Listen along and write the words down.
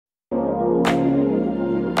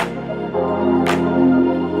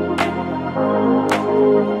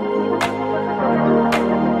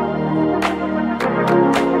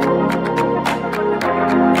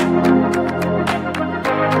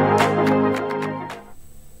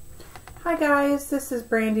guys, this is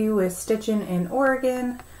Brandy with Stitchin' in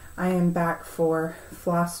Oregon. I am back for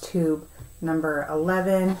Flosstube number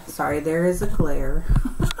 11. Sorry, there is a glare.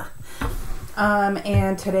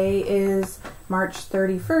 And today is March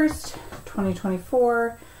 31st,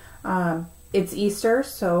 2024. It's Easter,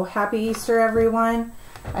 so happy Easter, everyone.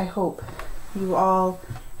 I hope you all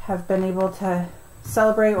have been able to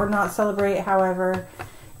celebrate or not celebrate, however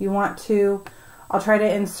you want to. I'll try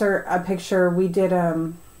to insert a picture. We did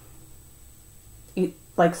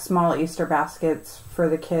like small Easter baskets for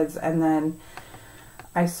the kids, and then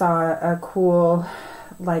I saw a cool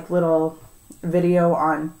like little video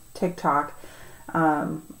on TikTok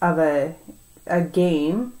of a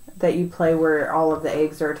game that you play where all of the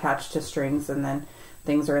eggs are attached to strings, and then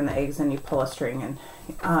things are in the eggs and you pull a string. And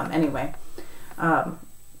anyway,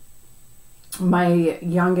 my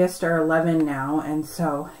youngest are 11 now, and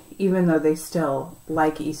so even though they still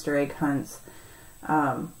like Easter egg hunts,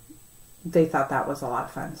 they thought that was a lot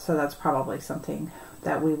of fun. So that's probably something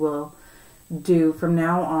that we will do from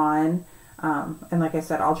now on. And like I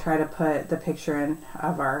said, I'll try to put the picture in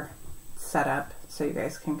of our setup so you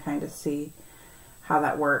guys can kind of see how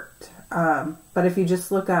that worked. But if you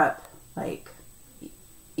just look up like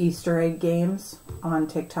Easter egg games on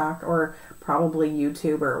TikTok or probably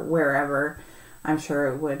YouTube or wherever, I'm sure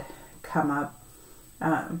it would come up.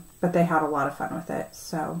 But they had a lot of fun with it.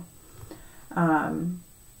 So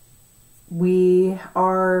we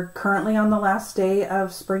are currently on the last day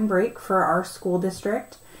of spring break for our school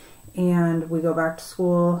district, and we go back to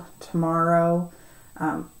school tomorrow.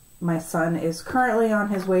 My son is currently on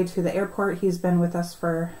his way to the airport. He's been with us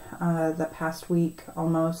for the past week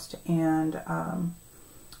almost, and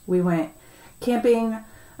we went camping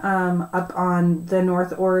up on the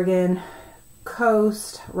North Oregon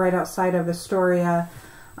coast right outside of Astoria.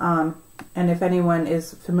 And if anyone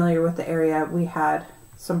is familiar with the area, we had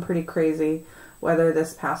some pretty crazy weather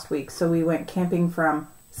this past week. So we went camping from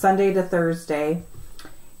Sunday to Thursday,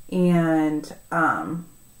 and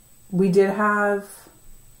we did have,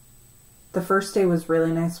 the first day was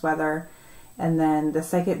really nice weather, and then the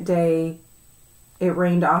second day it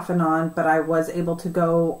rained off and on, but I was able to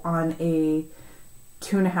go on a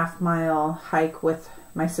 2.5 mile hike with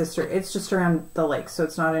my sister. It's just around the lake, so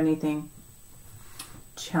it's not anything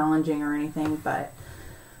challenging or anything, but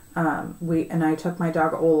I took my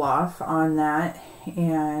dog Olaf on that,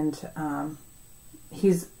 and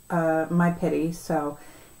he's my pity, so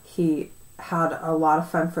he had a lot of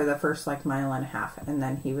fun for the first like 1.5 miles, and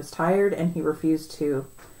then he was tired and he refused to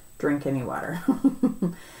drink any water.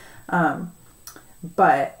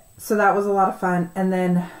 But so that was a lot of fun. And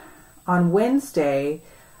then on Wednesday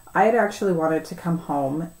I had actually wanted to come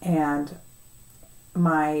home, and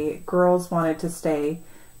my girls wanted to stay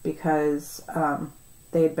because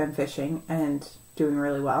they had been fishing and doing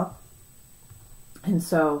really well. And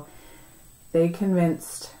so they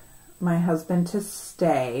convinced my husband to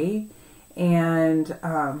stay, and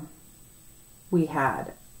we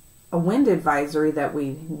had a wind advisory that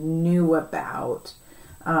we knew about,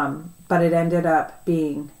 but it ended up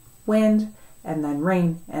being wind and then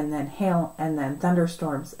rain and then hail and then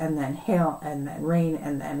thunderstorms and then hail and then rain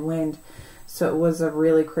and then wind. So it was a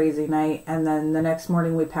really crazy night. And then the next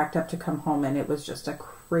morning we packed up to come home, and it was just a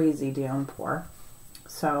crazy downpour.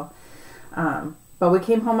 So, but we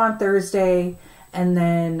came home on Thursday, and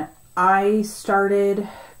then I started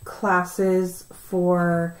classes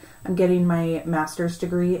for, I'm getting my master's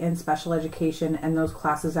degree in special education, and those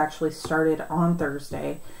classes actually started on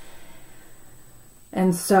Thursday.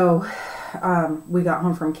 And so we got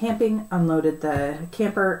home from camping, unloaded the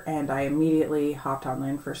camper, and I immediately hopped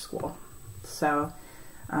online for school. So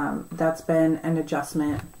that's been an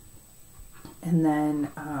adjustment. And then,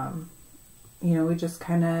 you know, we just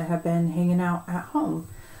kind of have been hanging out at home.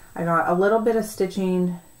 I got a little bit of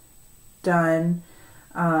stitching done.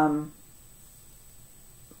 And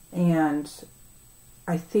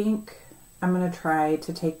I think I'm going to try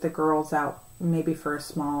to take the girls out maybe for a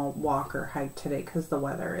small walk or hike today because the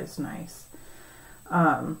weather is nice.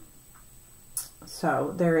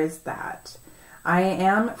 So there is that. I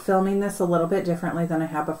am filming this a little bit differently than I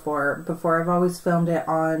have before. Before I've always filmed it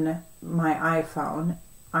on my iPhone.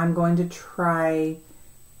 I'm going to try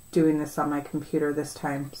doing this on my computer this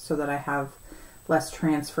time so that I have less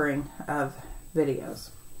transferring of videos.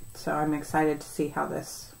 So I'm excited to see how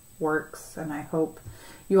this works, and I hope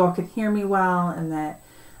you all can hear me well, and that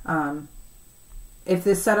if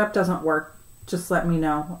this setup doesn't work, just let me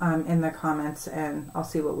know in the comments, and I'll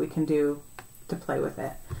see what we can do to play with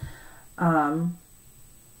it.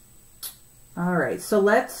 Alright, so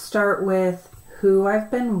let's start with who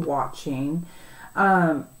I've been watching.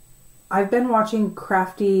 I've been watching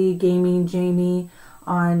Crafty Gaming Jamie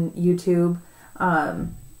on YouTube,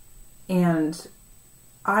 and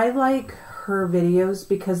I like her videos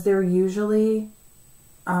because they're usually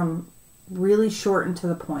really short and to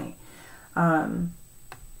the point.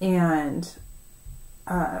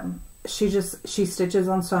 She stitches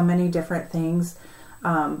on so many different things,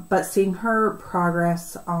 but seeing her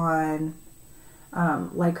progress on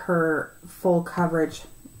like her full coverage,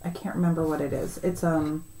 I can't remember what it is. It's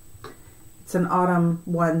an autumn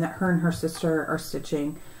one that her and her sister are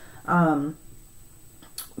stitching,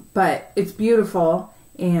 but it's beautiful,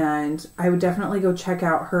 and I would definitely go check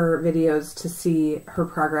out her videos to see her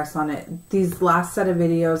progress on it. These last set of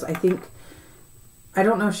videos, I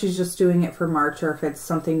don't know if she's just doing it for March or if it's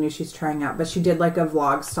something new she's trying out, but she did like a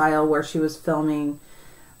vlog style where she was filming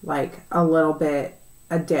like a little bit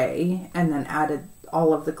a day and then added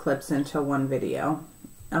all of the clips into one video.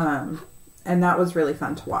 And that was really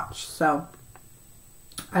fun to watch. So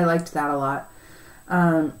I liked that a lot.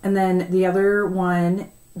 And then the other one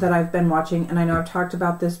that I've been watching, and I know I've talked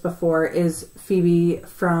about this before, is Phoebe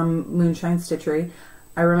from Moonshine Stitchery.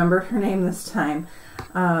 I remembered her name this time.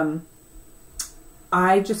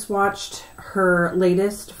 I just watched her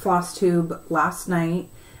latest Flosstube last night,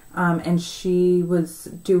 and she was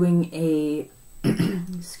doing a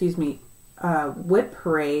excuse me, whip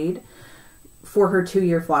parade for her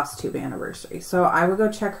 2-year Flosstube anniversary. So I would go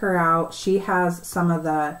check her out. She has some of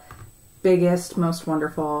the biggest, most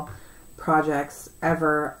wonderful projects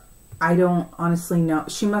ever. I don't honestly know.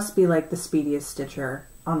 She must be like the speediest stitcher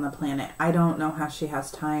on the planet. I don't know how she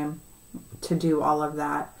has time to do all of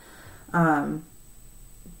that.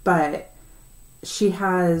 But she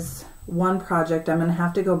has one project. I'm going to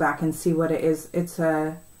have to go back and see what it is. It's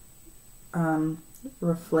a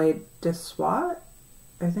reflet de soie,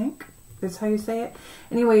 I think is how you say it.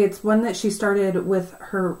 Anyway, it's one that she started with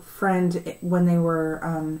her friend when they were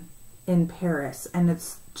in Paris, and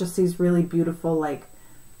it's just these really beautiful like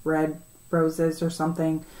red roses or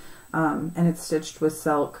something, and it's stitched with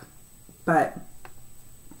silk. But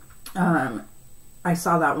I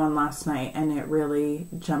saw that one last night and it really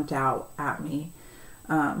jumped out at me.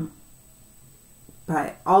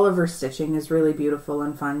 But all of her stitching is really beautiful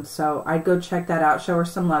and fun, so I'd go check that out, show her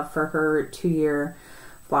some love for her 2-year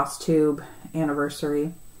Flosstube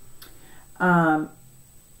anniversary. And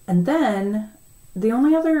then the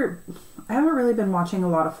only other, I haven't really been watching a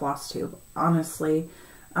lot of Flosstube, honestly.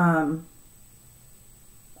 I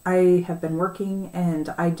have been working, and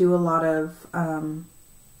I do a lot of,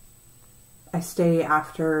 I stay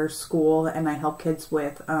after school and I help kids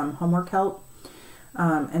with homework help.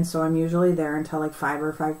 And so I'm usually there until like 5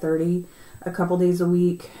 or 5:30 a couple days a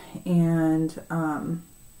week. And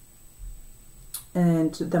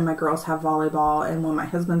then my girls have volleyball, and when my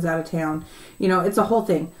husband's out of town, you know, it's a whole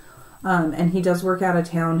thing. And he does work out of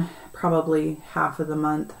town probably half of the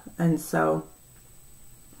month. And so,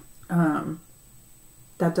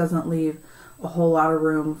 that doesn't leave a whole lot of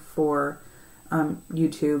room for,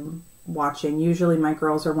 YouTube watching. Usually my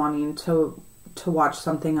girls are wanting to watch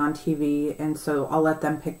something on TV, and so I'll let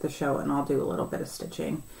them pick the show and I'll do a little bit of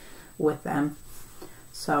stitching with them.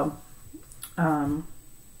 So,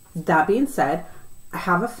 that being said, I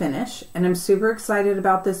have a finish and I'm super excited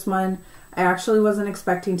about this one. I actually wasn't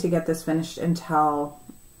expecting to get this finished until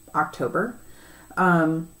October.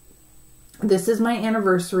 This is my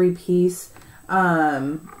anniversary piece,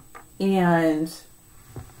 and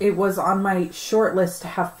it was on my short list to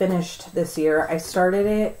have finished this year. I started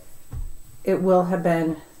it. It will have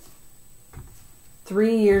been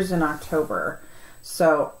 3 years in October.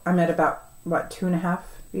 So I'm at about, what, 2.5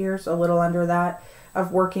 years, a little under that,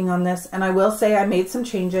 of working on this. And I will say I made some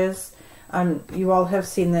changes. You all have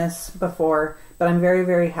seen this before, but I'm very,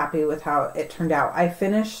 very happy with how it turned out. I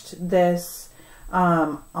finished this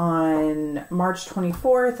on March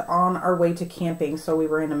 24th on our way to camping. So we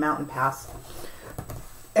were in a mountain pass,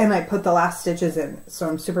 and I put the last stitches in. So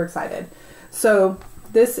I'm super excited. So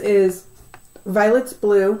this is Violet's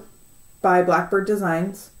Blue by Blackbird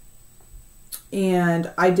Designs,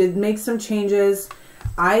 and I did make some changes.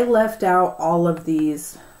 I left out all of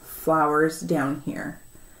these flowers down here.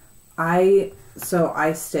 So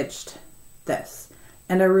I stitched this,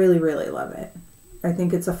 and I really, really love it. I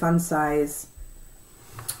think it's a fun size,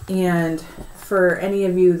 and for any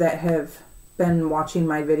of you that have been watching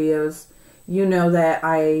my videos, you know that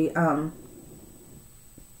I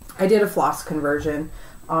did a floss conversion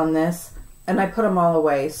on this, and I put them all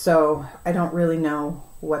away, so I don't really know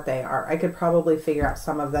what they are. I could probably figure out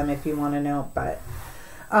some of them if you want to know, but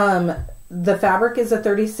the fabric is a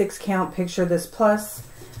 36 count. Picture this plus.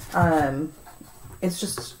 It's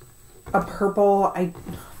just a purple. I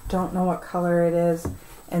don't know what color it is.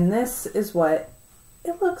 And this is what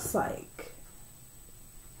it looks like.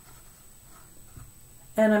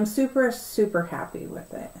 And I'm super, super happy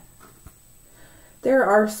with it. There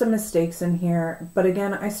are some mistakes in here, but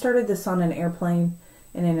again, I started this on an airplane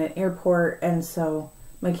and in an airport, and so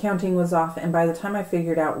my counting was off, and by the time I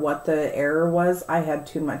figured out what the error was, I had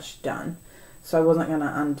too much done. So I wasn't going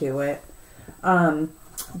to undo it.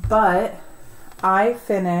 But I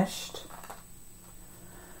finished,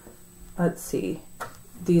 let's see,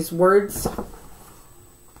 these words.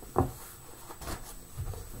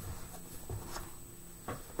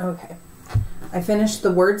 Okay. I finished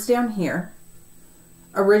the words down here.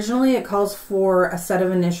 Originally, it calls for a set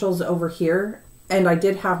of initials over here, and I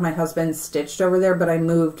did have my husband stitched over there, but I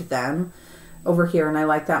moved them over here, and I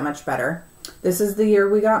like that much better. This is the year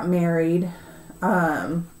we got married,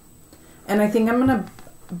 and I think I'm going to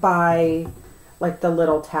buy like the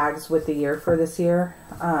little tags with the year for this year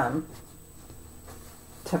to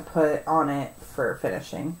put on it for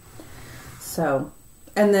finishing. So,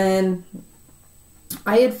 and then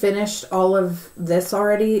I had finished all of this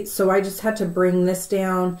already, so I just had to bring this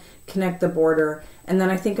down, connect the border, and then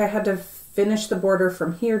I think I had to finish the border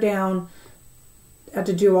from here down. I had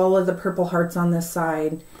to do all of the purple hearts on this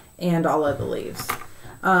side and all of the leaves.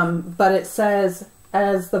 But it says,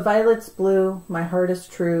 as the violets blue, my heart is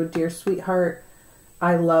true, dear sweetheart,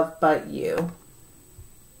 I love but you.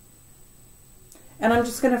 And I'm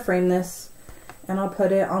just going to frame this and I'll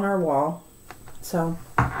put it on our wall. So,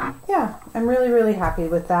 yeah, I'm really, really happy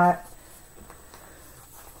with that.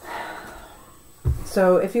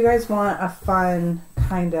 So, if you guys want a fun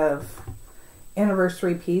kind of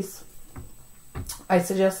anniversary piece, I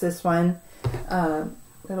suggest this one.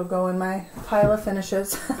 It'll go in my pile of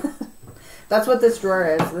finishes. That's what this drawer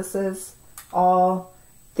is. This is all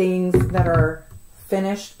things that are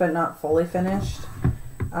finished but not fully finished.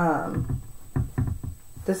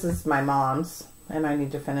 This is my mom's, and I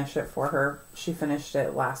need to finish it for her. She finished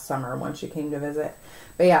it last summer when she came to visit.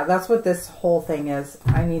 But yeah, that's what this whole thing is.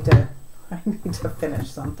 I need to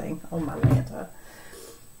finish something. Oh my Lanta.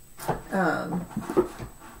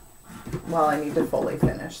 Well, I need to fully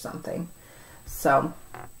finish something. So,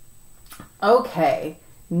 okay.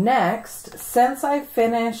 Next, since I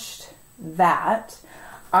finished that,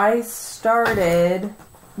 I started,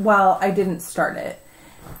 well, I didn't start it.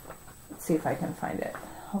 Let's see if I can find it.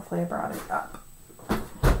 Hopefully I brought it up.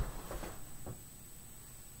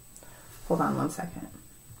 Hold on one second.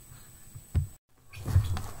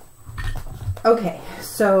 Okay,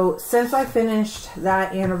 so since I finished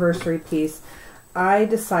that anniversary piece, I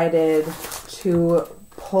decided to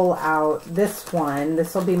pull out this one.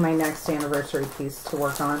 This will be my next anniversary piece to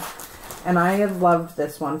work on. And I have loved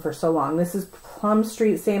this one for so long. This is Plum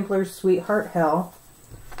Street Sampler's Sweetheart Hill.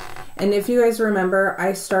 And if you guys remember,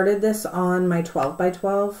 I started this on my 12 by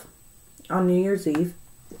 12 on New Year's Eve.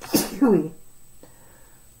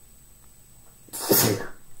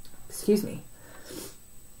 Excuse me.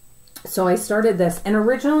 So I started this, and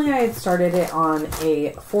originally I had started it on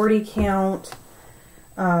a 40 count.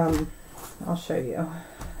 I'll show you.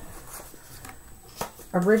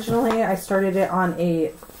 Originally I started it on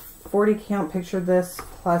a 40 count, picture this,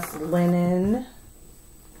 plus linen.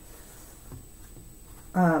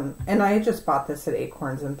 And I just bought this at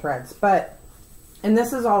Acorns and Threads, and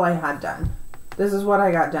this is all I had done. This is what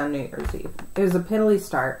I got done New Year's Eve. It was a piddly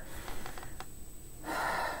start.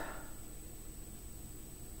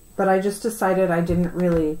 But I just decided I didn't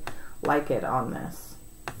really like it on this.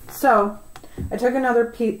 So I took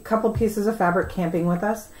another couple pieces of fabric camping with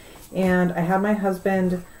us, and I had my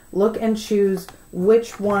husband look and choose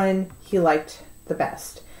which one he liked the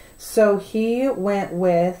best. So he went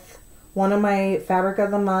with one of my fabric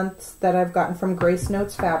of the months that I've gotten from Grace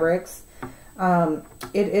Notes Fabrics.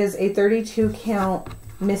 It is a 32 count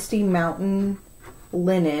Misty Mountain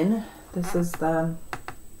linen. This is the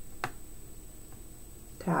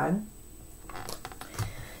tag.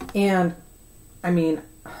 And I mean,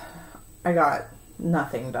 I got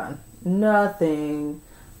nothing done. Nothing.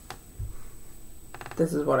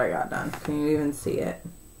 This is what I got done. Can you even see it?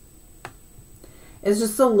 It's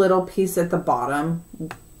just a little piece at the bottom.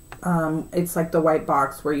 It's like the white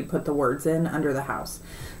box where you put the words in under the house.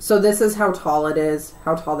 So this is how tall it is,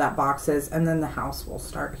 how tall that box is, and then the house will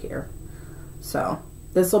start here. So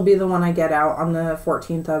this will be the one I get out on the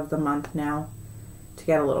 14th of the month now to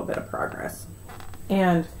get a little bit of progress.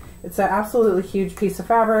 And it's an absolutely huge piece of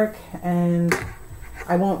fabric, and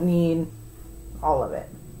I won't need all of it.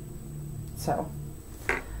 So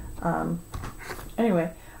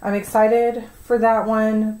anyway, I'm excited for that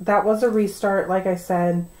one. That was a restart, like I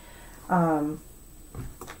said.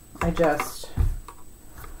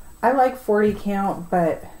 I like 40 count,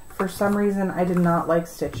 but for some reason I did not like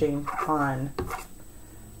stitching on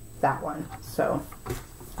that one. So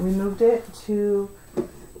we moved it to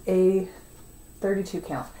a 32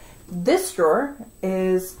 count. This drawer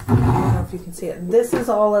is, I don't know if you can see it, this is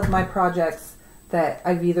all of my projects that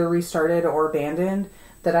I've either restarted or abandoned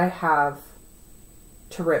that I have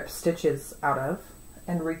to rip stitches out of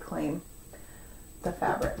and reclaim the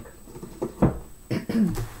fabric.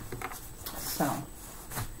 So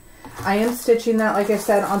I am stitching that, like I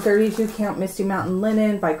said, on 32 count Misty Mountain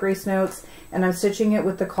linen by Grace Notes, and I'm stitching it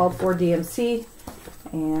with the called for DMC,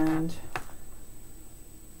 and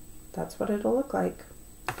that's what it'll look like.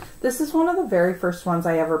 This is one of the very first ones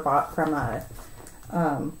I ever bought from a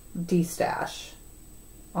D-Stash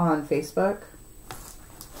on Facebook.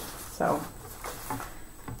 So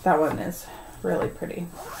that one is really pretty.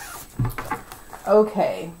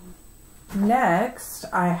 Okay, next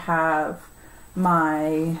I have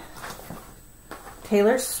my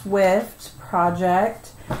Taylor Swift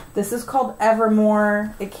project. This is called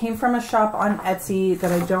Evermore. It came from a shop on Etsy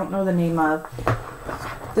that I don't know the name of.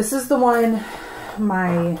 This is the one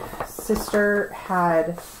my sister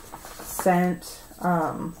had sent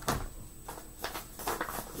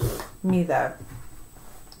me the,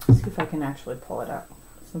 let's see if I can actually pull it up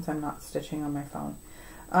since I'm not stitching on my phone.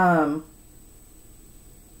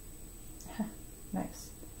 Nice.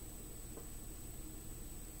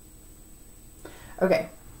 Okay.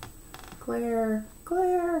 Glare,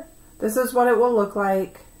 glare. This is what it will look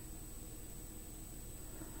like.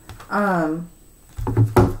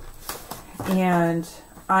 And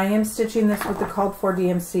I am stitching this with the called for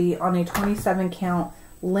DMC on a 27 count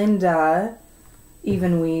Linda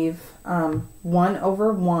even weave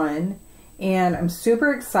 1/1, and I'm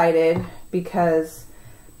super excited because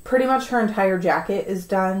pretty much her entire jacket is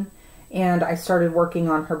done, and I started working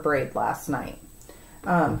on her braid last night.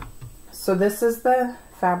 So this is the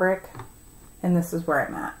fabric, and this is where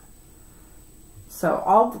I'm at. So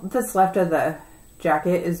all that's left of the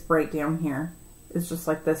jacket is right down here. It's just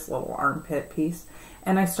like this little armpit piece,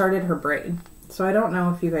 and I started her braid. So I don't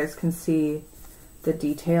know if you guys can see the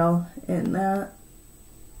detail in that,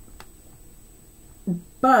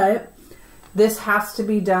 but this has to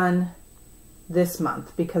be done this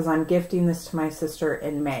month because I'm gifting this to my sister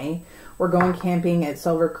in May. We're going camping at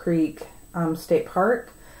Silver Creek State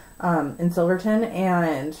Park in Silverton,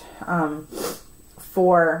 and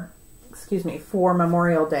for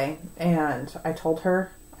Memorial Day, and I told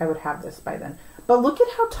her I would have this by then. But look at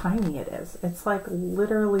how tiny it is. It's like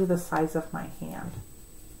literally the size of my hand.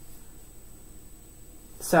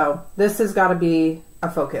 So this has got to be a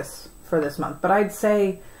focus for this month. But I'd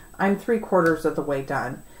say I'm 3/4 of the way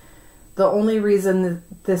done. The only reason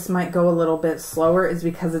that this might go a little bit slower is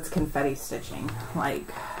because it's confetti stitching.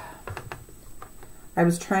 Like, I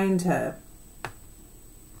was trying to...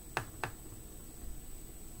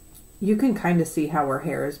 You can kind of see how her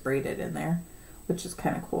hair is braided in there, which is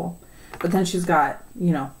kind of cool. But then she's got,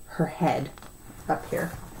 you know, her head up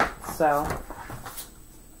here. So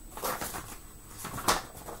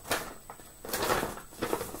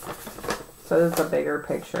this is a bigger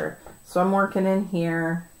picture. So I'm working in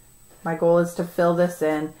here. My goal is to fill this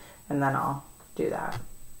in, and then I'll do that.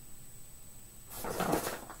 So.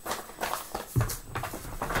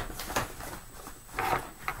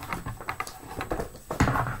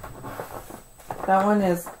 That one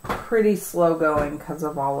is pretty slow going because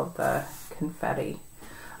of all of the confetti.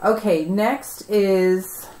 Okay, next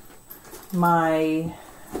is my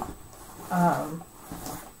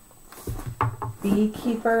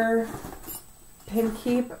Beekeeper pin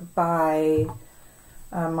keep by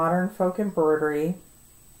Modern Folk Embroidery,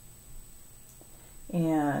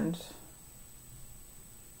 and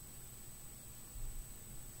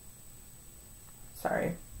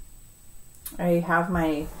sorry, I have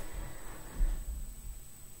my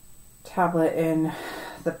tablet in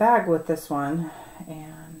the bag with this one,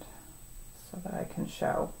 and so that I can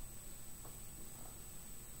show.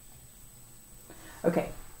 Okay,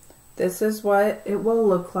 this is what it will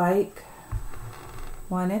look like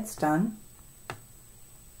when it's done.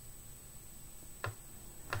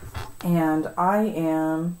 And I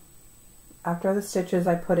am, after the stitches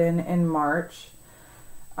I put in March,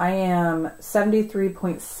 I am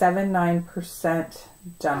 73.79%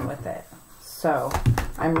 done with it. So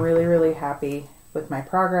I'm really, really happy with my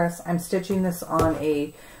progress. I'm stitching this on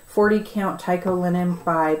a 40 count Tyco linen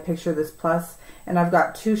by Picture This Plus, and I've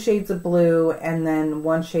got 2 shades of blue and then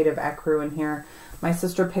 1 shade of ecru in here. My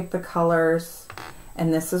sister picked the colors,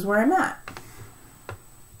 and this is where I'm at.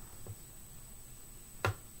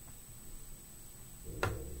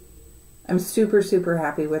 I'm super, super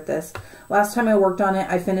happy with this. Last time I worked on it,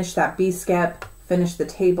 I finished that bee skep, finished the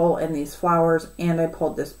table and these flowers, and I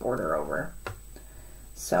pulled this border over.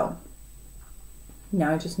 So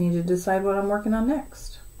now I just need to decide what I'm working on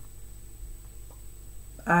next.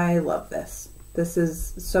 I love this. This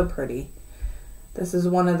is so pretty. This is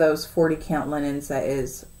one of those 40 count linens that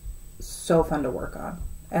is so fun to work on.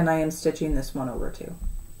 And I am stitching this one over too.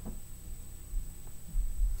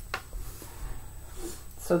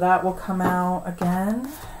 So that will come out again.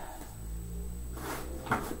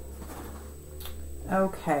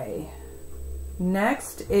 Okay.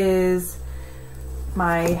 Next is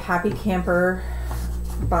my Happy Camper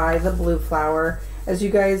by the Blue Flower. As you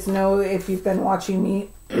guys know, if you've been watching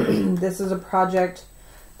me, this is a project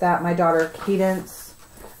that my daughter Cadence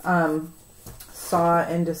saw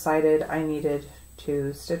and decided I needed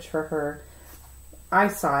to stitch for her. I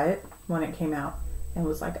saw it when it came out and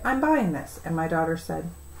was like, I'm buying this. And my daughter said,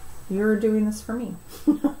 you're doing this for me.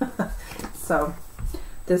 So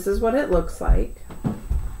this is what it looks like.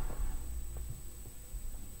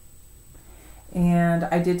 And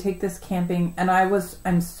I did take this camping, and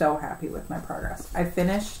I'm so happy with my progress. I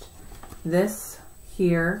finished this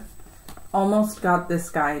here, almost got this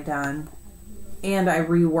guy done, and I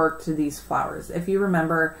reworked these flowers. If you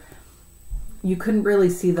remember, you couldn't really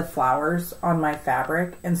see the flowers on my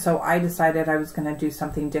fabric, and so I decided I was going to do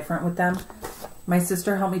something different with them. My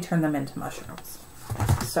sister helped me turn them into mushrooms.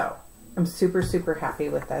 So I'm super, super happy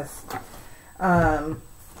with this.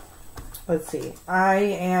 Let's see. I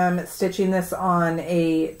am stitching this on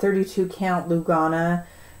a 32 count Lugana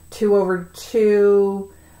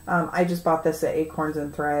 2/2. I just bought this at Acorns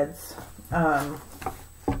and Threads. And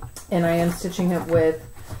I am stitching it with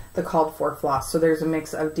the called for floss. So there's a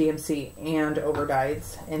mix of DMC and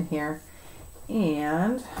overdyes in here.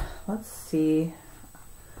 And let's see.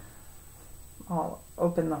 I'll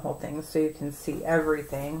open the whole thing so you can see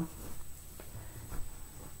everything.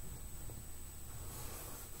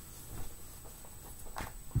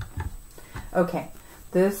 Okay,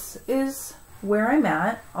 this is where I'm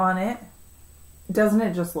at on it. Doesn't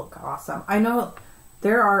it just look awesome? I know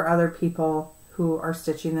there are other people who are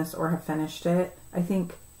stitching this or have finished it. I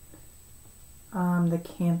think the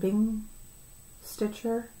camping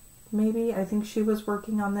stitcher, maybe. I think she was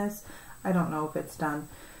working on this. I don't know if it's done.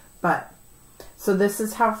 But, so this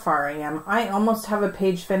is how far I am. I almost have a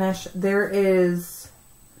page finish. There is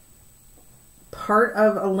part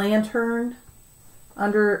of a lantern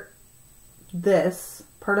under this,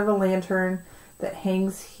 part of a lantern that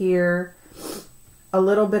hangs here, a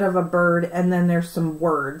little bit of a bird, and then there's some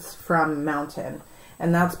words from Mountain,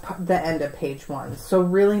 and that's the end of page 1. So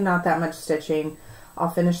really not that much stitching. I'll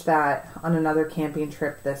finish that on another camping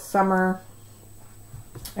trip this summer.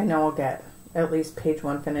 I know I'll get at least page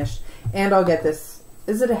 1 finished, and I'll get this.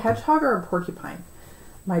 Is it a hedgehog or a porcupine?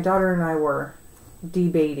 My daughter and I were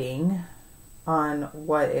debating on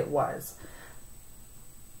what it was.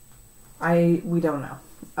 We don't know.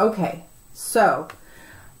 Okay, so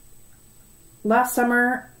last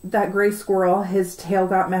summer that gray squirrel, his tail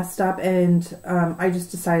got messed up, and I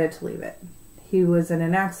just decided to leave it. He was in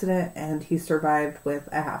an accident and he survived with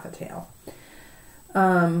a half a tail.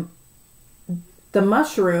 The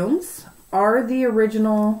mushrooms are the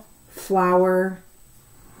original flower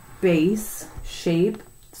base shape,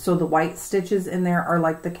 so the white stitches in there are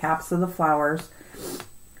like the caps of the flowers.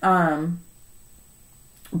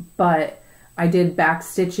 But I did back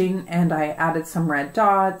stitching and I added some red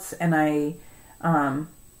dots, and I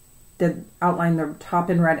did outline the top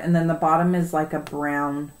in red, and then the bottom is like a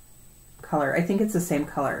brown color. I think it's the same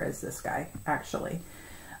color as this guy, actually.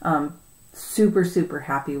 Super, super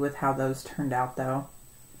happy with how those turned out though.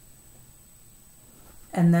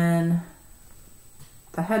 And then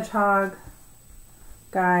the hedgehog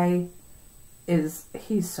guy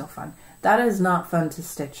he's so fun. That is not fun to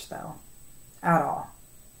stitch though, at all.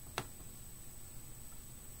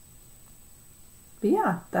 But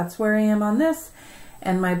yeah, that's where I am on this.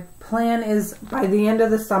 And my plan is by the end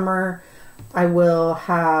of the summer, I will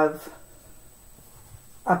have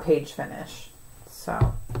a page finish.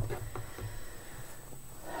 So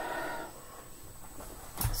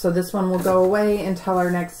this one will go away until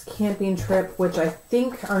our next camping trip, which I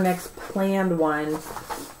think our next planned one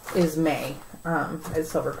is May at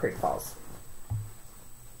Silver Creek Falls.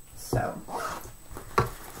 So,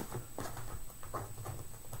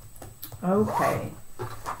 okay.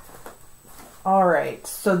 All right.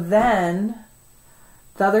 So then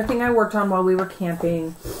the other thing I worked on while we were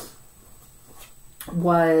camping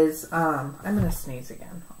was, I'm going to sneeze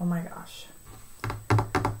again. Oh my gosh.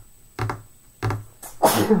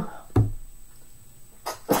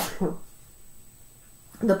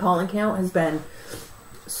 The pollen count has been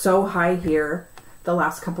so high here the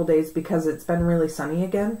last couple days because it's been really sunny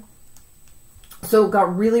again. So it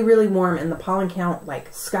got really, really warm and the pollen count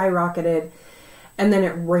like skyrocketed, and then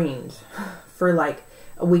it rained for like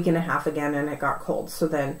a week and a half again and it got cold. So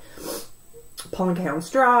then pollen counts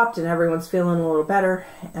dropped and everyone's feeling a little better.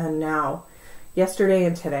 And now yesterday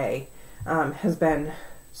and today has been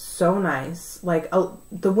so nice. Like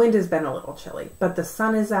the wind has been a little chilly, but the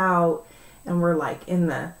sun is out and we're like in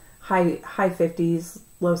the high 50s,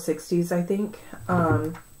 low 60s, I think.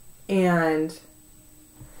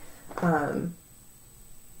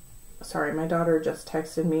 Sorry, my daughter just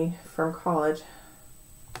texted me from college.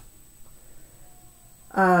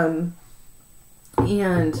 And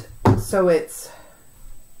so it's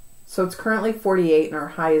currently 48 and our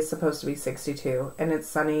high is supposed to be 62 and it's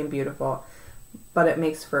sunny and beautiful, but it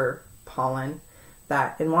makes for pollen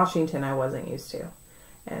that in Washington I wasn't used to.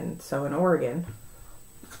 And so in Oregon,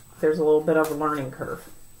 there's a little bit of a learning curve.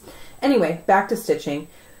 Anyway, back to stitching.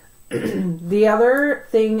 The other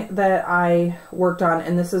thing that I worked on,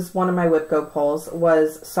 and this is one of my Whip Go pulls,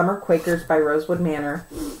 was Summer Quakers by Rosewood Manor.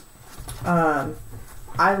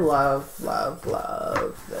 I love, love,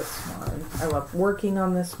 love this one. I love working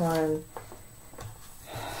on this one.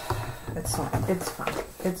 It's fun. It's fun.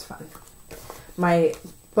 It's fun. My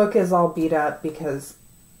book is all beat up because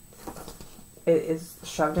it is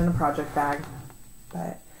shoved in a project bag,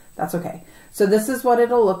 but that's okay. So this is what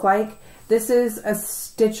it'll look like. This is a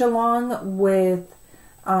stitch along with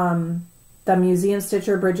the Museum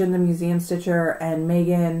Stitcher, Bridget the Museum Stitcher, and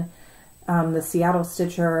Megan, the Seattle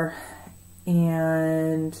Stitcher,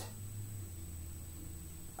 and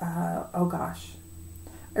oh gosh,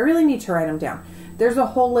 I really need to write them down. There's a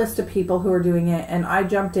whole list of people who are doing it, and I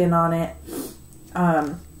jumped in on it.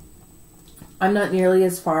 I'm not nearly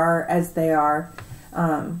as far as they are,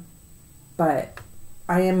 but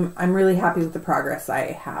I'm really happy with the progress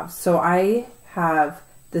I have. So I have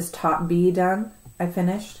this top B done. I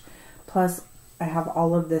finished. Plus I have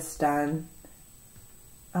all of this done.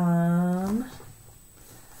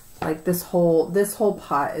 Like this whole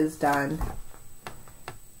pot is done.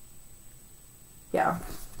 Yeah.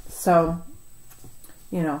 So,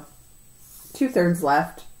 you know, 2/3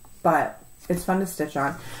 left, but it's fun to stitch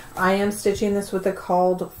on. I am stitching this with a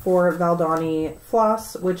called for Valdani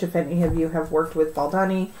floss, which if any of you have worked with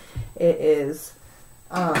Valdani, it is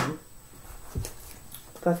the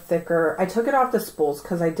thicker. I took it off the spools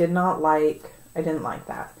because I didn't like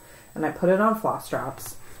that. And I put it on floss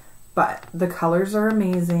drops. But the colors are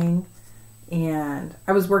amazing. And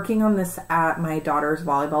I was working on this at my daughter's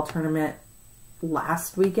volleyball tournament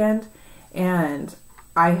last weekend, and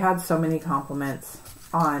I had so many compliments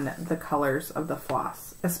on the colors of the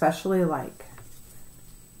floss, especially like,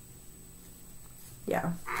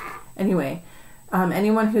 yeah. Anyway,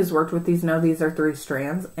 anyone who's worked with these know these are 3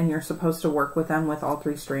 strands, and you're supposed to work with them with all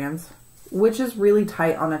 3 strands, which is really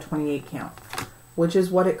tight on a 28 count, which is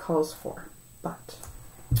what it calls for. But,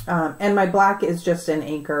 and my black is just an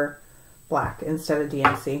Anchor black instead of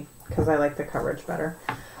DMC because I like the coverage better.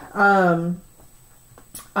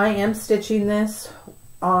 I am stitching this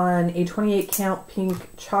on a 28 count pink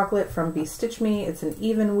chocolate from Be Stitch Me. It's an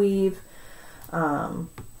even weave. And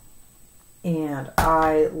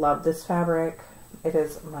I love this fabric. It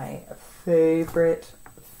is my favorite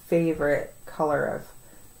color of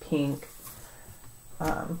pink.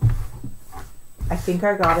 I think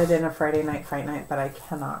I got it in a Friday Night Fight Night, but I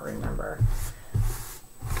cannot remember.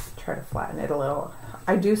 Try to flatten it a little.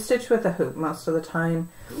 I do stitch with a hoop most of the time.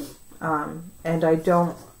 And I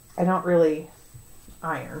don't really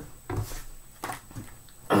iron.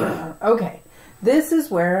 Okay, this is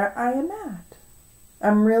where I am at.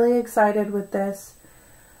 I'm really excited with this.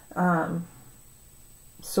 So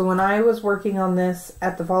when I was working on this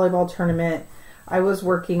at the volleyball tournament, I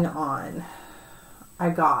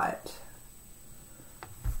got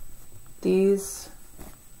these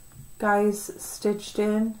guys stitched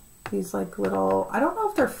in. These like little, I don't know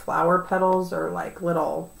if they're flower petals or like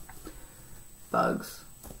little bugs,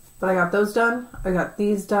 but I got those done. I got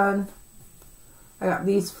these done. I got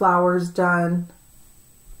these flowers done.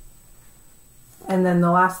 And then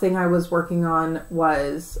the last thing I was working on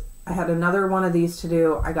was, I had another one of these to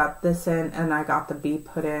do. I got this in, and I got the bee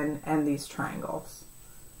put in, and these triangles.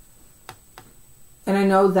 And I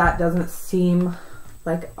know that doesn't seem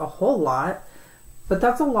like a whole lot, but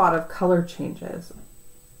that's a lot of color changes.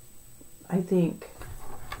 I think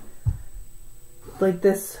like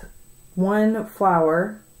this one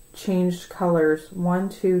flower changed colors 1,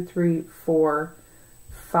 2, 3, 4,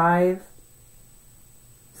 5,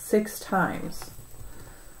 6 times.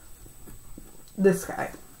 This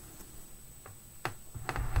guy.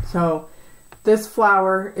 So this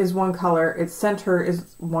flower is one color, its center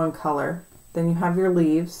is one color. Then you have your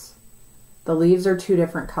leaves. The leaves are two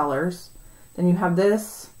different colors. Then you have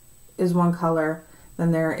this is one color.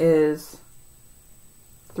 Then there is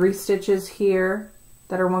 3 stitches here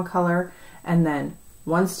that are one color, and then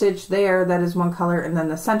 1 stitch there that is one color, and then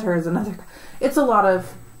the center is another. It's a lot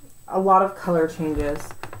of color changes.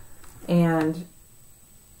 And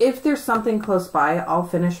if there's something close by, I'll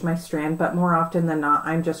finish my strand, but more often than not,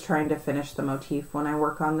 I'm just trying to finish the motif when I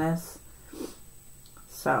work on this.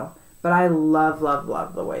 So, but I love, love,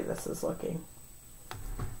 love the way this is looking.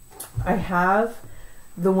 I have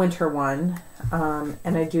the winter one,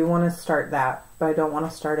 and I do want to start that, but I don't want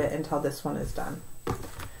to start it until this one is done.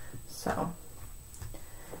 So,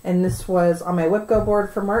 and this was on my Whip Go board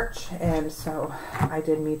for March, and so I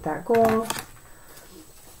did meet that goal.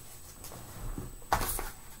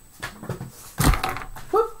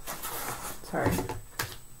 Whoop! Sorry,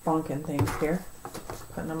 bonking things here,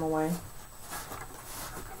 putting them away.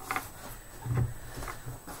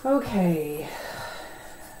 Okay.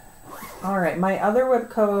 All right, my other Whip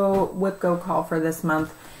Go call for this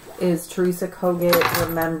month is Teresa Kogut,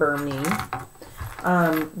 Remember Me.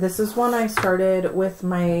 This is one I started with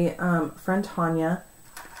my friend Tanya.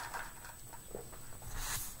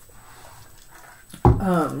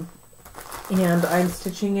 And I'm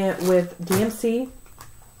stitching it with DMC.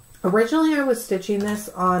 Originally I was stitching this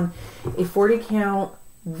on a 40 count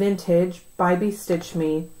vintage by Be Stitch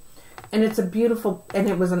Me. And it's a beautiful, and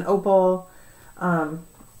it was an opal, and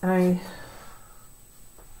I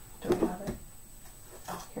don't have it.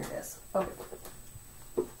 Oh, here it is. Okay.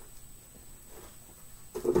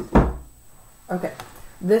 Okay.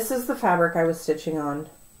 This is the fabric I was stitching on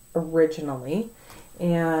originally,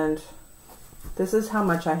 and this is how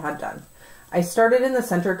much I had done. I started in the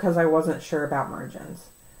center because I wasn't sure about margins.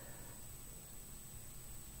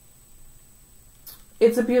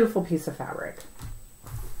 It's a beautiful piece of fabric.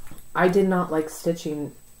 I did not like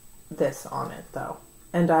stitching this on it though,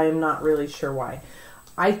 and I am not really sure why.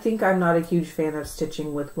 I think I'm not a huge fan of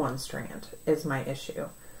stitching with one strand is my issue.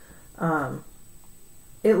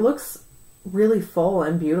 It looks really full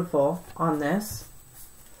and beautiful on this,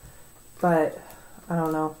 but I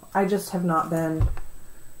don't know. I just have not been,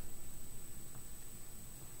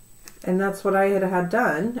 and that's what I had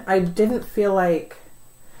done. I didn't feel like,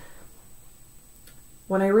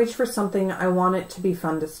 when I reach for something, I want it to be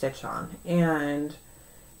fun to stitch on. And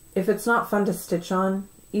if it's not fun to stitch on,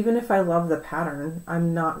 even if I love the pattern,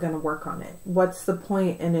 I'm not going to work on it. What's the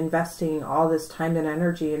point in investing all this time and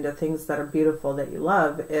energy into things that are beautiful that you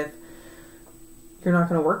love if you're not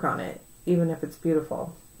going to work on it, even if it's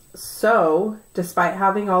beautiful? So, despite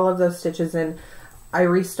having all of those stitches in, I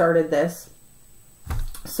restarted this.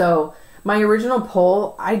 So, my original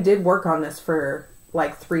pole, I did work on this for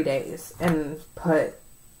like 3 days and put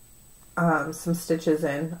some stitches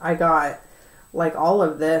in. I got like all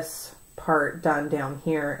of this part done down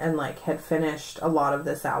here and like had finished a lot of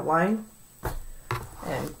this outline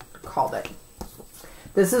and called it.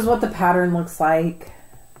 This is what the pattern looks like.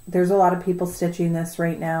 There's a lot of people stitching this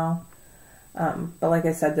right now. But like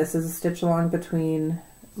I said, this is a stitch along between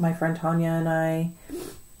my friend Tanya and I.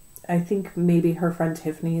 I think maybe her friend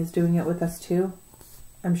Tiffany is doing it with us too.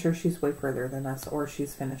 I'm sure she's way further than us, or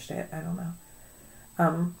she's finished it. I don't know.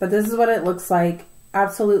 But this is what it looks like.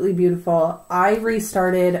 Absolutely beautiful. I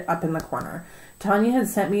restarted up in the corner. Tanya had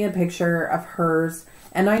sent me a picture of hers,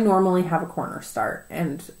 and I normally have a corner start,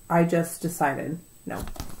 and I just decided, no,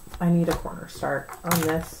 I need a corner start on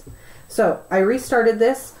this. So I restarted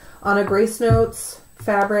this on a Grace Notes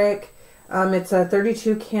fabric. It's a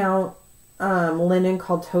 32 count linen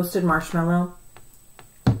called Toasted Marshmallow.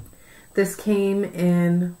 This came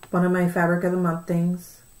in one of my Fabric of the Month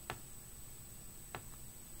things.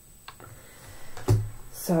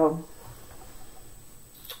 So,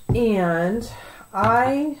 and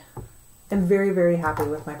I am very, very happy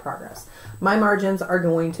with my progress. My margins are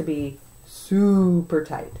going to be super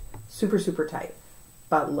tight. Super, super tight.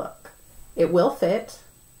 But look, it will fit.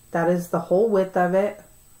 That is the whole width of it.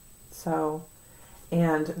 So,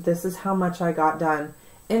 and this is how much I got done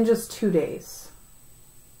in just 2 days.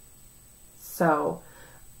 So,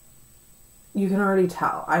 you can already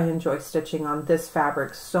tell I enjoy stitching on this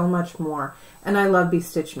fabric so much more. And I love Be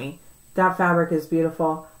Stitch Me. That fabric is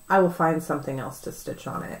beautiful. I will find something else to stitch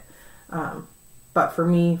on it. But for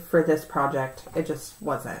me, for this project, it just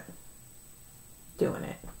wasn't doing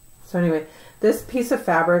it. So anyway, this piece of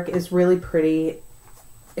fabric is really pretty.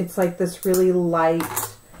 It's like this really light.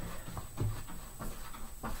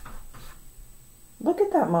 Look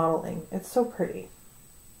at that modeling. It's so pretty.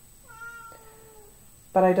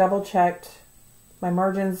 But I double checked my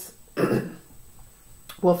margins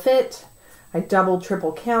will fit. I double,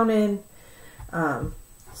 triple counted.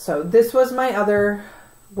 So this was my other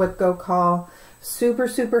whip go call. Super,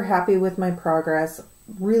 super happy with my progress.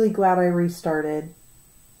 Really glad I restarted.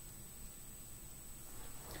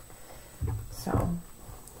 So,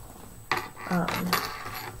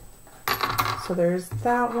 so there's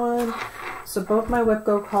that one. So both my whip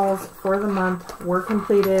go calls for the month were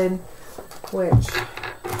completed, which,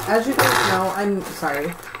 as you guys know, I'm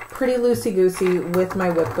pretty loosey-goosey with my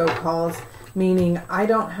whip go calls, meaning I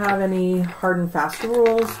don't have any hard and fast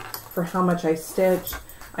rules for how much I stitch.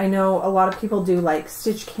 I know a lot of people do like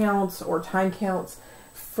stitch counts or time counts.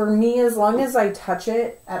 For me, as long as I touch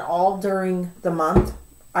it at all during the month,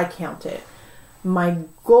 I count it. My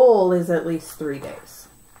goal is at least 3 days.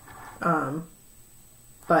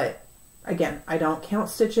 But again, I don't count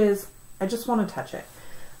stitches. I just want to touch it.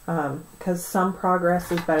 Because some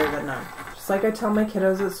progress is better than none. Just like I tell my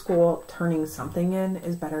kiddos at school, turning something in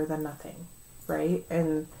is better than nothing, right?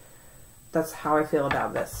 And that's how I feel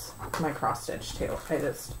about this, my cross stitch too.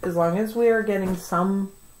 As long as we are getting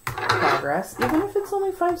some progress, even if it's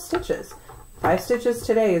only 5 stitches. 5 stitches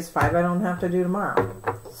today is 5 I don't have to do tomorrow.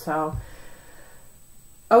 So,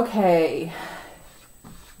 okay.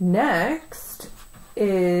 Next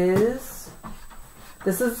is,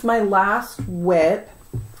 this is my last whip.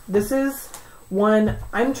 This is one,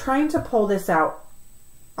 I'm trying to pull this out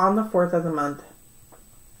on the 4th of the month,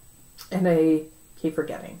 and I keep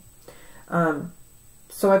forgetting.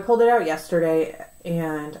 So I pulled it out yesterday,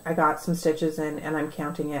 and I got some stitches in, and I'm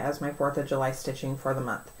counting it as my 4th of July stitching for the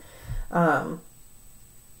month.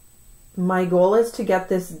 My goal is to get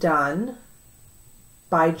this done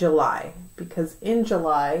by July, because in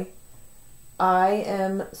July, I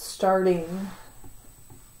am starting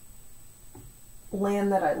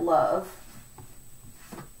Land That I Love,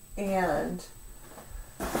 and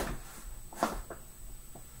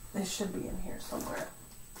it should be in here somewhere.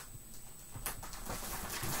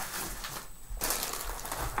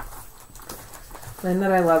 Land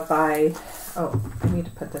That I Love by, oh, I need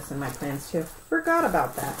to put this in my plans too. Forgot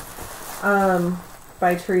about that.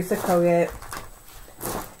 By Teresa Kogut.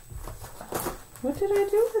 What did I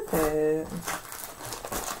do with it?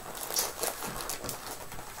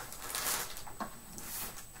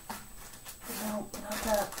 No, not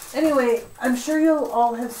that. Anyway, I'm sure you'll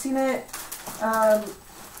all have seen it.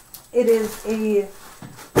 It is a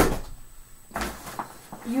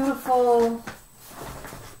beautiful...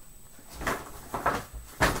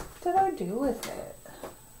 What did I do with it?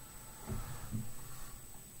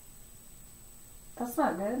 That's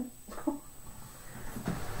not good.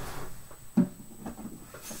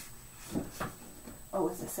 Oh,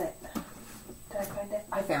 is this it? Did I find it?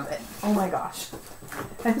 I found it. Oh my gosh.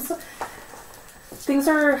 Things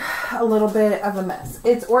are a little bit of a mess.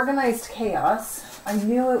 It's organized chaos. I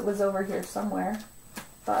knew it was over here somewhere,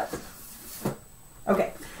 but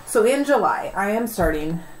okay. So in July, I am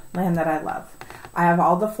starting Land That I Love. I have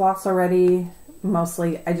all the floss already,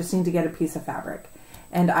 mostly. I just need to get a piece of fabric.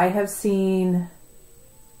 And I have seen,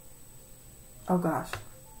 oh gosh,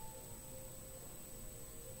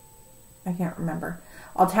 I can't remember.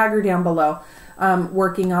 I'll tag her down below,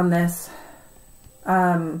 working on this.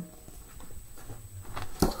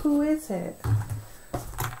 Who is it?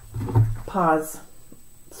 Pause.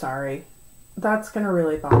 Sorry. That's going to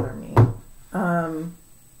really bother me.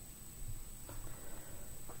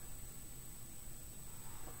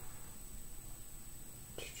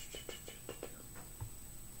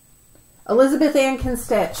 Elizabeth Ann can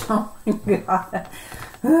stitch. Oh my god.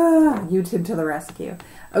 YouTube to the rescue.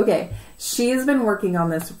 Okay, she's been working on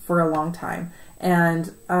this for a long time,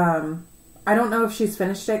 and I don't know if she's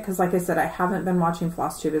finished it, because like I said, I haven't been watching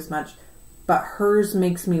Flosstube as much, but hers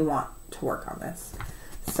makes me want to work on this.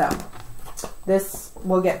 So this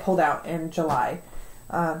will get pulled out in July.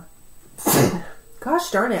 Gosh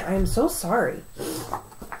darn it, I am so sorry.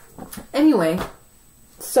 Anyway,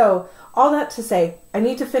 so all that to say, I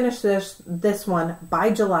need to finish this one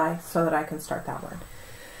by July so that I can start that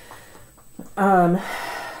one.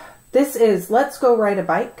 This is Let's Go Ride a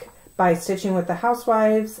Bike by Stitching with the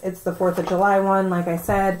Housewives. It's the 4th of July one, like I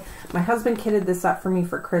said. My husband kitted this up for me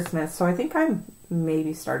for Christmas, so I think I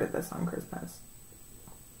maybe started this on Christmas.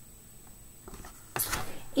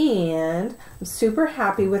 And I'm super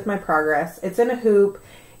happy with my progress. It's in a hoop.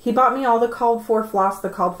 He bought me all the called for floss, the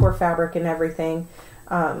called for fabric and everything.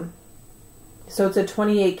 So it's a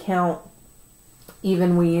 28 count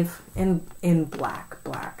even weave in black.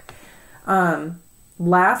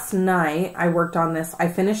 Last night I worked on this. I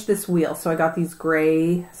finished this wheel, so I got these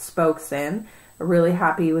gray spokes in. Really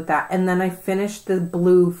happy with that. And then I finished the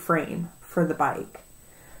blue frame for the bike.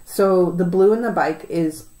 So the blue in the bike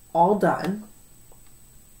is all done.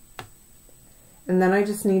 And then I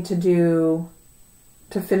just need to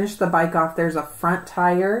finish the bike off, there's a front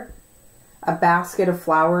tire, a basket of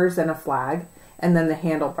flowers, and a flag, and then the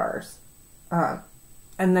handlebars. And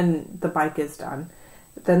then the bike is done.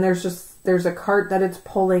 Then there's a cart that it's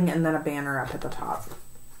pulling, and then a banner up at the top.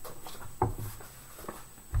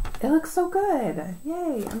 It looks so good.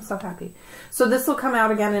 Yay, I'm so happy. So this will come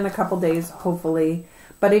out again in a couple days, hopefully.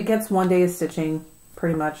 But it gets 1 day of stitching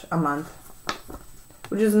pretty much a month,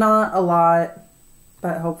 which is not a lot,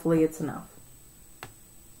 but hopefully it's enough.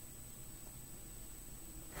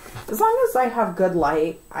 As long as I have good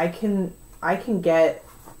light, I can get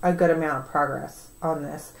a good amount of progress on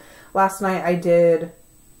this. Last night I did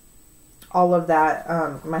all of that.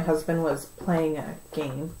 My husband was playing a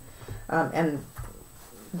game, and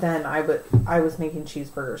then I was making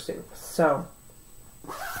cheeseburger soup. So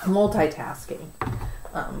multitasking.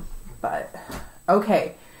 But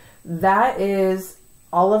okay, that is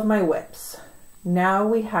all of my whips. Now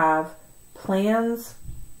we have plans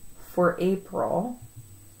for April.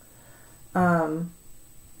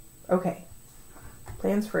 Okay,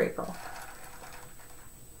 plans for April.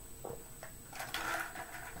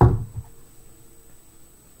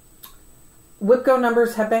 Whip Go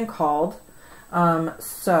numbers have been called.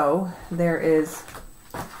 So there is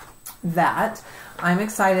that. I'm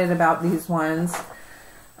excited about these ones.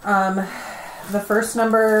 The first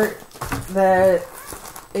number that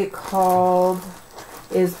it called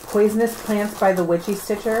is Poisonous Plants by the Witchy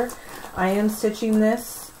Stitcher. I am stitching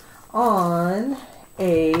this on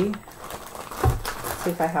a, let's see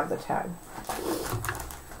if I have the tag.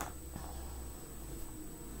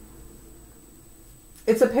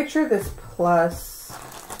 It's a picture of this plus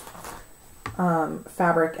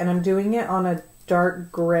fabric, and I'm doing it on a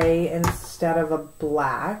dark gray instead of a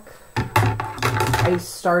black. I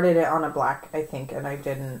started it on a black, I think, and I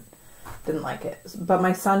didn't like it. But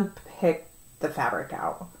my son picked the fabric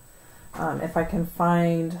out. If I can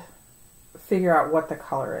figure out what the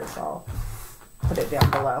color is, I'll put it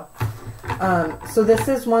down below. So this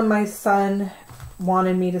is one my son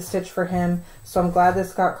wanted me to stitch for him, so I'm glad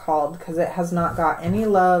this got called because it has not got any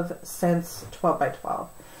love since 12 by 12.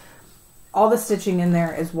 All the stitching in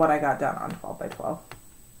there is what I got done on 12 by 12.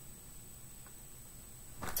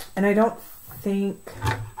 And I don't think,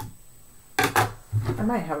 I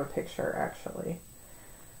might have a picture actually.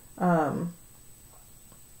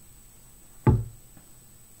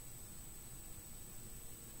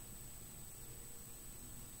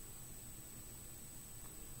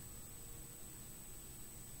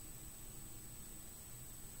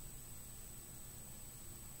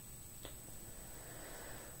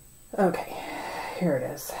 Okay, here it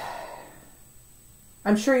is.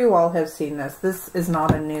 I'm sure you all have seen this. This is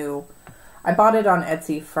not a new, I bought it on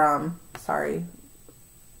Etsy from,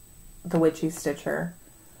 the Witchy Stitcher.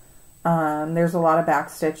 There's a lot of back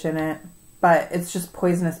stitch in it, but it's just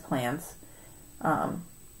Poisonous Plants.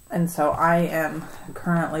 And so I am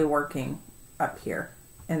currently working up here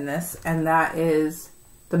in this, and that is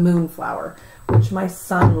the Moonflower, which my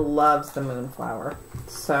son loves the Moonflower.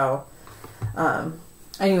 So,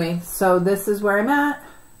 anyway, so this is where I'm at,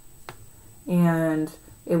 and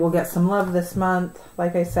it will get some love this month.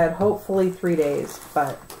 Like I said, hopefully 3 days,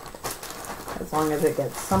 but as long as it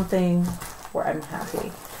gets something, where I'm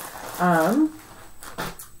happy.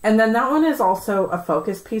 And then that one is also a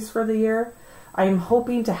focus piece for the year. I'm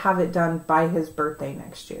hoping to have it done by his birthday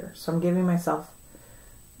next year. So I'm giving myself,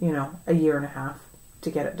 you know, a year and a half to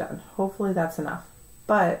get it done. Hopefully that's enough.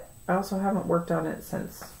 But I also haven't worked on it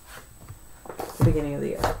since the beginning of the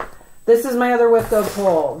year. This is my other Whip Go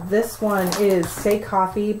pull. This one is Say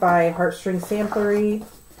Coffee by Heartstring Samplery.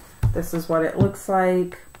 This is what it looks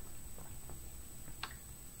like.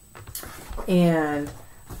 And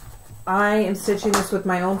I am stitching this with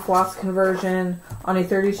my own floss conversion on a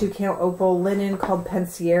 32 count opal linen called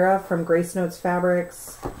Pensiera from Grace Notes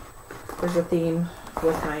Fabrics. There's a theme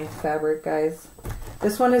with my fabric, guys.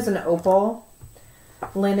 This one is an opal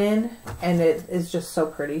linen, and it is just so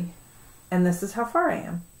pretty. And this is how far I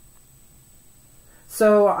am.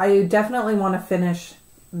 So I definitely want to finish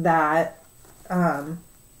that,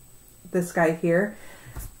 this guy here.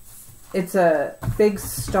 It's a big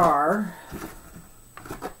star.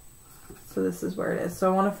 So this is where it is. So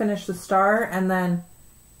I want to finish the star, and then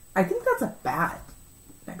I think that's a bat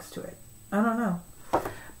next to it. I don't know.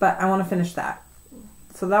 But I want to finish that.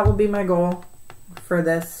 So that will be my goal for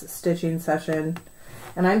this stitching session.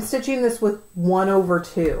 And I'm stitching this with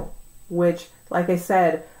 1/2, which, like I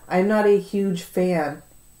said, I'm not a huge fan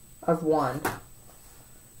of one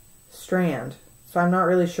strand. So I'm not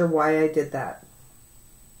really sure why I did that,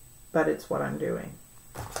 but it's what I'm doing.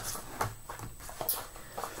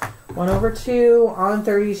 1/2 on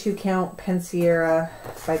 32 count Pensiera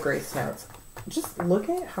by Grace Notes. Just look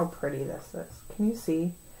at how pretty this is. Can you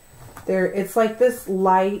see? There, it's like this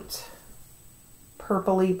light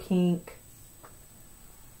purpley pink,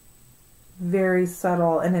 very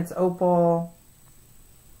subtle, and it's opal.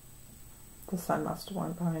 The sun must have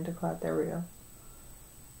went behind a cloud. There we go.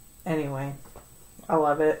 Anyway, I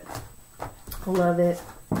love it. Love it.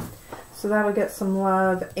 So that'll get some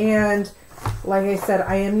love. And like I said,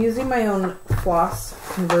 I am using my own floss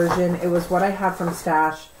conversion. It was what I had from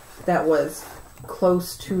Stash that was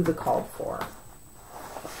close to the called for.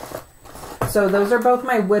 So those are both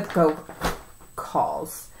my WIPCO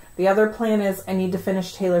calls. The other plan is I need to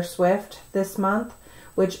finish Taylor Swift this month,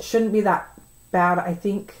 which shouldn't be that bad. I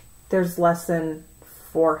think there's less than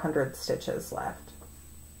 400 stitches left.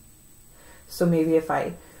 So maybe if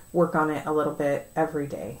I work on it a little bit every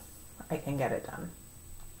day, I can get it done.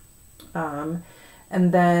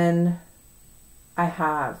 And then I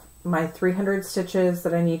have my 300 stitches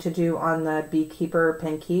that I need to do on the Beekeeper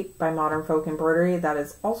Pin Keep by Modern Folk Embroidery. That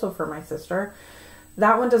is also for my sister.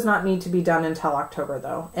 That one does not need to be done until October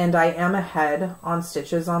though. And I am ahead on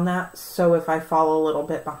stitches on that. So if I fall a little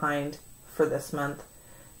bit behind for this month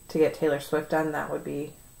to get Taylor Swift done, that would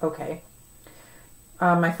be okay.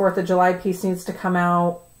 My 4th of July piece needs to come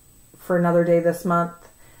out for another day this month.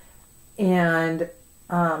 And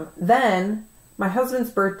then my husband's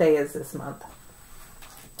birthday is this month,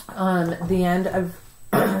 on the end of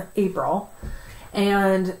April,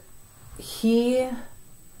 and he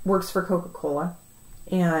works for Coca-Cola,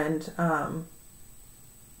 and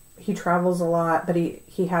he travels a lot, but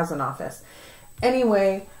he has an office.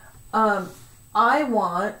 Anyway, I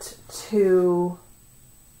want to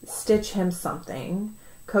stitch him something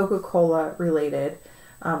Coca-Cola related,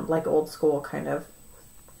 like old school kind of.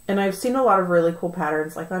 And I've seen a lot of really cool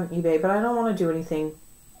patterns like on eBay, but I don't want to do anything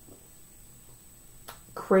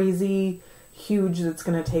crazy huge that's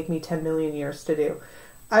going to take me 10 million years to do.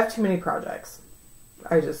 I have too many projects.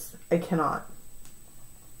 I cannot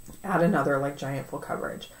add another like giant full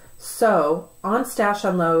coverage. So on Stash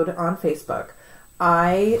Unload on Facebook,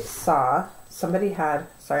 I saw somebody had,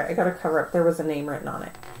 sorry, I got to cover up. There was a name written on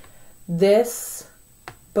it. This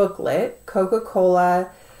booklet, Coca-Cola,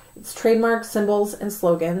 it's trademark symbols and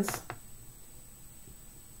slogans.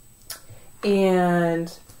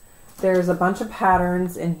 And there's a bunch of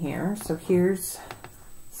patterns in here. So here's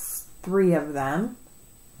 3 of them.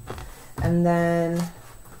 And then,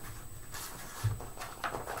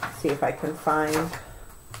 see if I can find,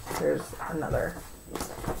 there's another.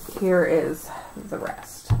 Here is the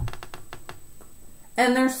rest.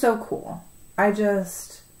 And they're so cool.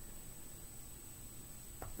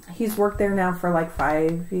 He's worked there now for like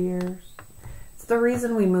 5 years. It's the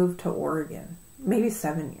reason we moved to Oregon. Maybe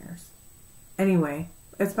 7 years. Anyway,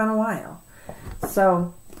 it's been a while.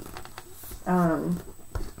 So,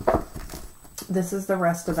 this is the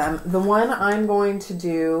rest of them. The one I'm going to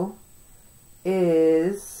do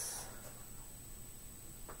is,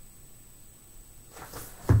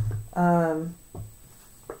 I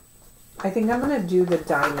think I'm going to do the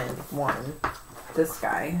diamond one. This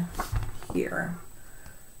guy here.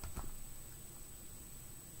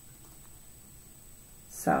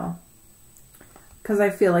 So, because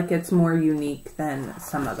I feel like it's more unique than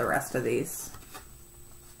some of the rest of these.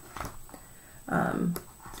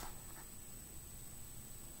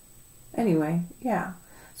 Anyway, yeah.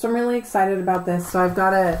 So I'm really excited about this. So I've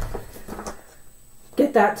got to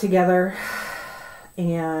get that together.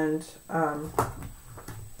 And, I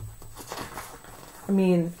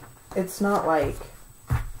mean, it's not like,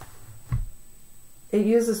 it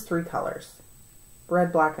uses 3 colors.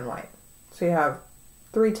 Red, black, and white. So you have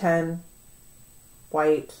 310,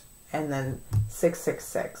 white, and then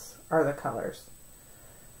 666 are the colors.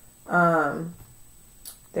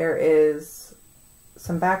 There is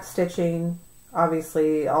some back stitching,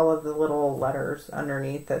 obviously all of the little letters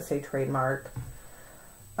underneath that say trademark.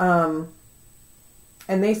 And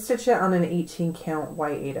they stitch it on an 18 count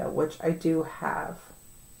white Aida, which I do have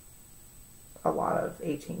a lot of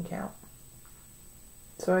 18 count.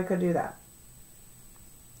 So I could do that.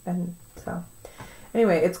 And so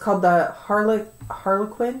anyway, it's called the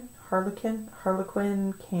Harlequin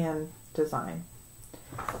Can Design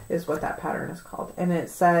is what that pattern is called. And it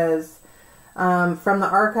says, from the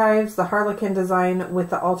archives, the Harlequin design with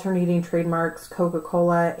the alternating trademarks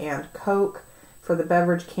Coca-Cola and Coke for the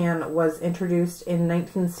beverage can was introduced in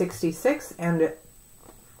 1966 and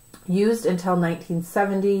used until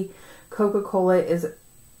 1970. Coca-Cola is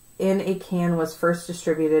in a can was first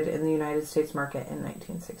distributed in the United States market in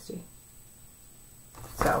 1960.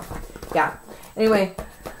 So, yeah. Anyway,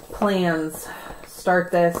 plans.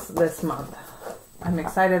 Start this month. I'm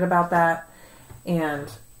excited about that. And,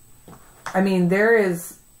 I mean, there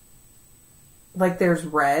is, like, there's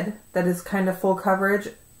red that is kind of full coverage.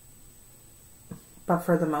 But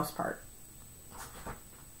for the most part,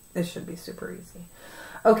 it should be super easy.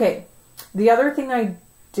 Okay. The other thing I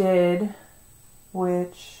did,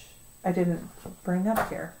 which I didn't bring up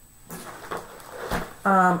here.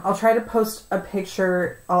 I'll try to post a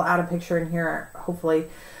picture. I'll add a picture in here, hopefully.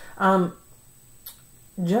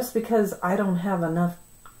 Just because I don't have enough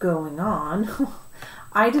going on,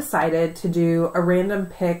 I decided to do a random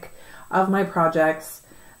pick of my projects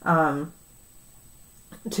to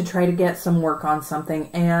try to get some work on something.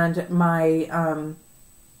 And my,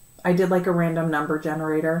 I did like a random number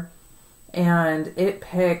generator, and it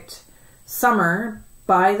picked Summer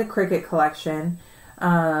by the Cricut collection.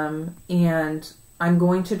 And I'm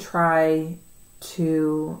going to try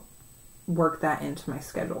to work that into my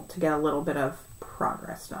schedule to get a little bit of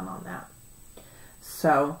progress done on that.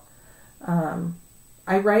 So,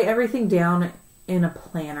 I write everything down in a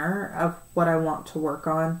planner of what I want to work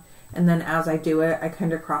on. And then as I do it, I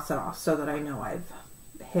kind of cross it off so that I know I've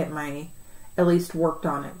hit my, at least worked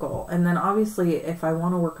on it goal. And then obviously if I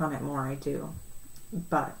want to work on it more, I do.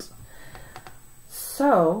 But,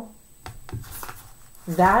 so,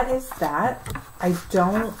 that is that.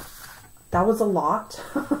 That was a lot.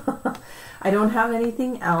 I don't have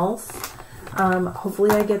anything else.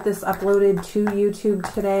 Hopefully I get this uploaded to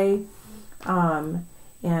YouTube today.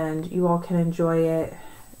 And you all can enjoy it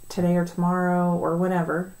today or tomorrow or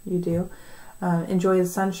whenever you do. Enjoy the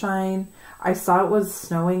sunshine. I saw it was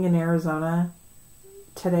snowing in Arizona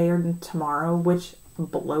today or tomorrow, which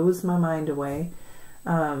blows my mind away.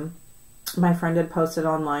 My friend had posted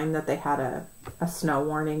online that they had a snow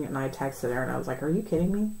warning, and I texted her and I was like, are you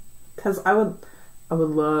kidding me? Because I would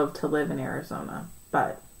love to live in Arizona,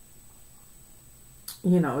 but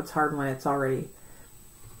you know, it's hard when it's already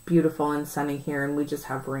beautiful and sunny here and we just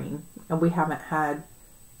have rain, and we haven't had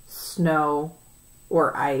snow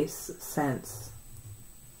or ice since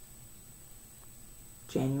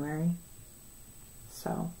January.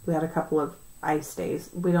 So we had a couple of ice days.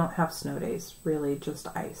 We don't have snow days, really, just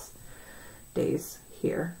ice days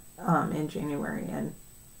here in January, and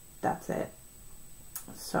that's it.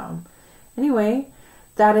 So anyway,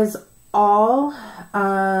 that is all.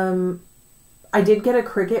 I did get a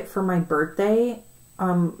Cricut for my birthday.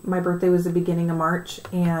 My birthday was the beginning of March,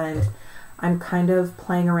 and I'm kind of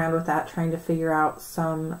playing around with that, trying to figure out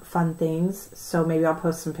some fun things. So maybe I'll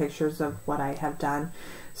post some pictures of what I have done.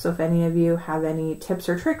 So if any of you have any tips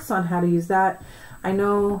or tricks on how to use that. I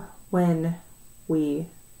know when we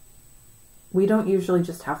don't usually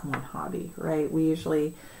just have one hobby, right? We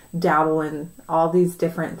usually dabble in all these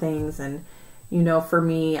different things. And, you know, for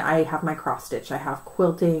me, I have my cross stitch. I have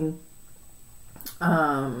quilting.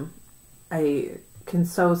 I can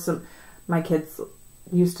sew some, my kids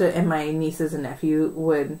used to, and my nieces and nephew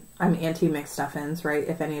would, I'm anti mixed stuffins, right?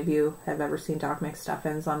 If any of you have ever seen Doc Mix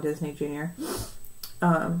Stuffins on Disney Junior.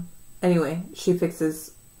 Anyway, she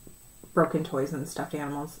fixes broken toys and stuffed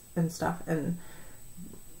animals and stuff. And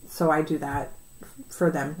so I do that for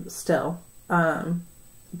them still.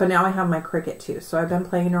 But now I have my Cricut too. So I've been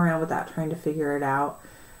playing around with that, trying to figure it out.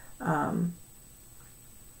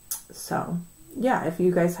 So yeah, if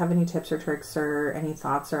you guys have any tips or tricks or any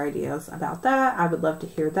thoughts or ideas about that, I would love to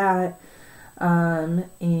hear that.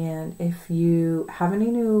 And if you have any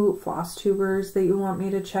new floss tubers that you want me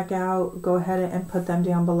to check out, go ahead and put them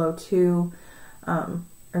down below too.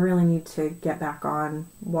 I really need to get back on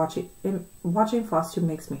watching Flosstube.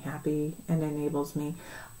 Makes me happy and enables me.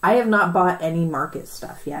 I have not bought any market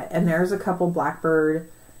stuff yet, and there's a couple Blackbird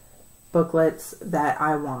booklets that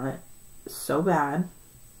I want so bad,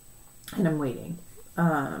 and I'm waiting.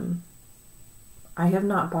 I have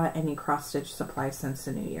not bought any cross stitch supplies since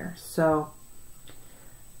the new year, so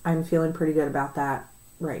I'm feeling pretty good about that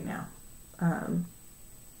right now.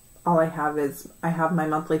 All I have is, I have my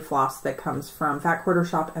monthly floss that comes from Fat Quarter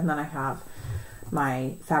Shop, and then I have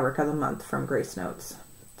my fabric of the month from Grace Notes.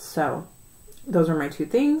 So those are my two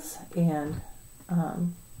things, and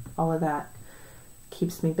all of that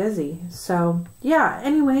keeps me busy. So yeah,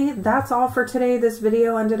 anyway, that's all for today. This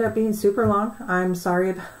video ended up being super long. I'm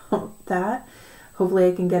sorry about that. Hopefully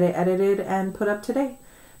I can get it edited and put up today.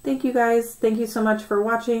 Thank you guys. Thank you so much for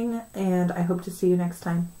watching, and I hope to see you next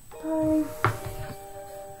time. Bye.